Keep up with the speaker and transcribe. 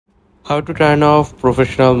How to turn off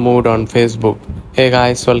professional mode on Facebook. Hey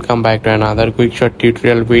guys, welcome back to another quick short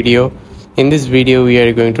tutorial video. In this video we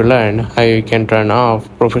are going to learn how you can turn off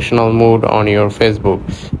professional mode on your Facebook.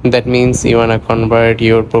 That means you wanna convert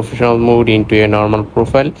your professional mode into a normal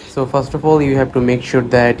profile. So first of all, you have to make sure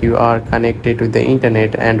that you are connected to the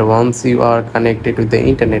internet, and once you are connected to the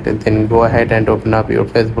internet, then go ahead and open up your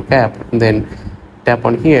Facebook app. Then tap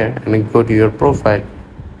on here and go to your profile.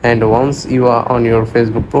 And once you are on your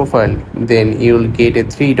Facebook profile, then you will get a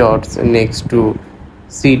three dots next to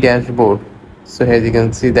see dashboard. So as you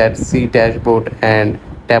can see that see dashboard, and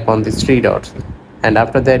tap on these three dots, and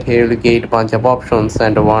after that here you will get a bunch of options,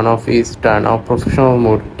 and one of is turn off professional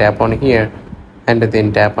mode. Tap on here and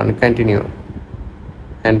then tap on continue,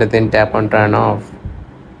 and then tap on turn off.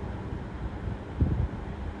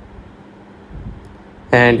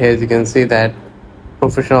 And as you can see that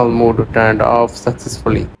professional mode turned off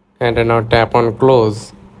successfully. And now tap on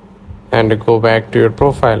close and go back to your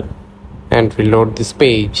profile and reload this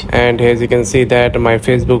page. And as you can see that my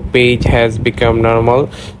Facebook page has become normal.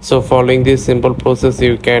 So following this simple process,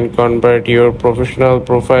 you can convert your professional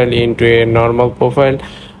profile into a normal profile.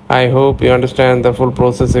 I hope you understand the full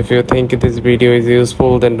process. If you think this video is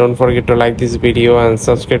useful, then don't forget to like this video and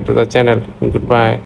subscribe to the channel. Goodbye.